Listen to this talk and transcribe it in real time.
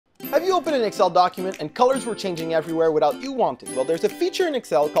Have you opened an Excel document and colors were changing everywhere without you wanting? Well, there's a feature in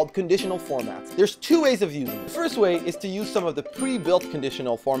Excel called conditional formats. There's two ways of using it. The first way is to use some of the pre-built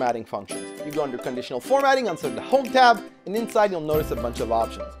conditional formatting functions. You go under conditional formatting under the Home tab, and inside you'll notice a bunch of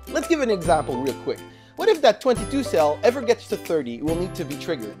options. Let's give an example real quick. What if that 22 cell ever gets to 30? It will need to be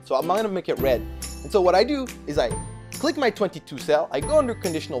triggered. So I'm going to make it red. And so what I do is I click my 22 cell, I go under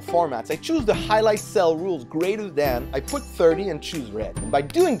conditional formats, I choose the highlight cell rules greater than, I put 30 and choose red. And by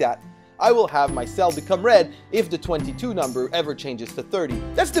doing that, I will have my cell become red if the 22 number ever changes to 30.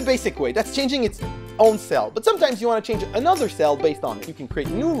 That's the basic way. That's changing its own cell. But sometimes you want to change another cell based on it. You can create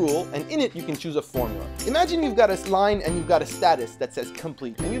a new rule, and in it you can choose a formula. Imagine you've got a line and you've got a status that says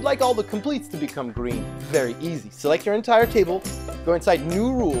complete, and you'd like all the completes to become green. Very easy. Select your entire table, go inside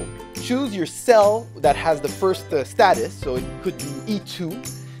new rule, choose your cell that has the first status, so it could be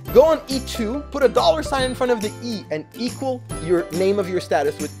E2. Go on E2, put a $sign in front of the E and equal your name of your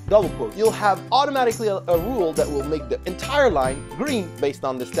status with double quotes. You'll have automatically a rule that will make the entire line green based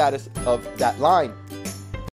on the status of that line.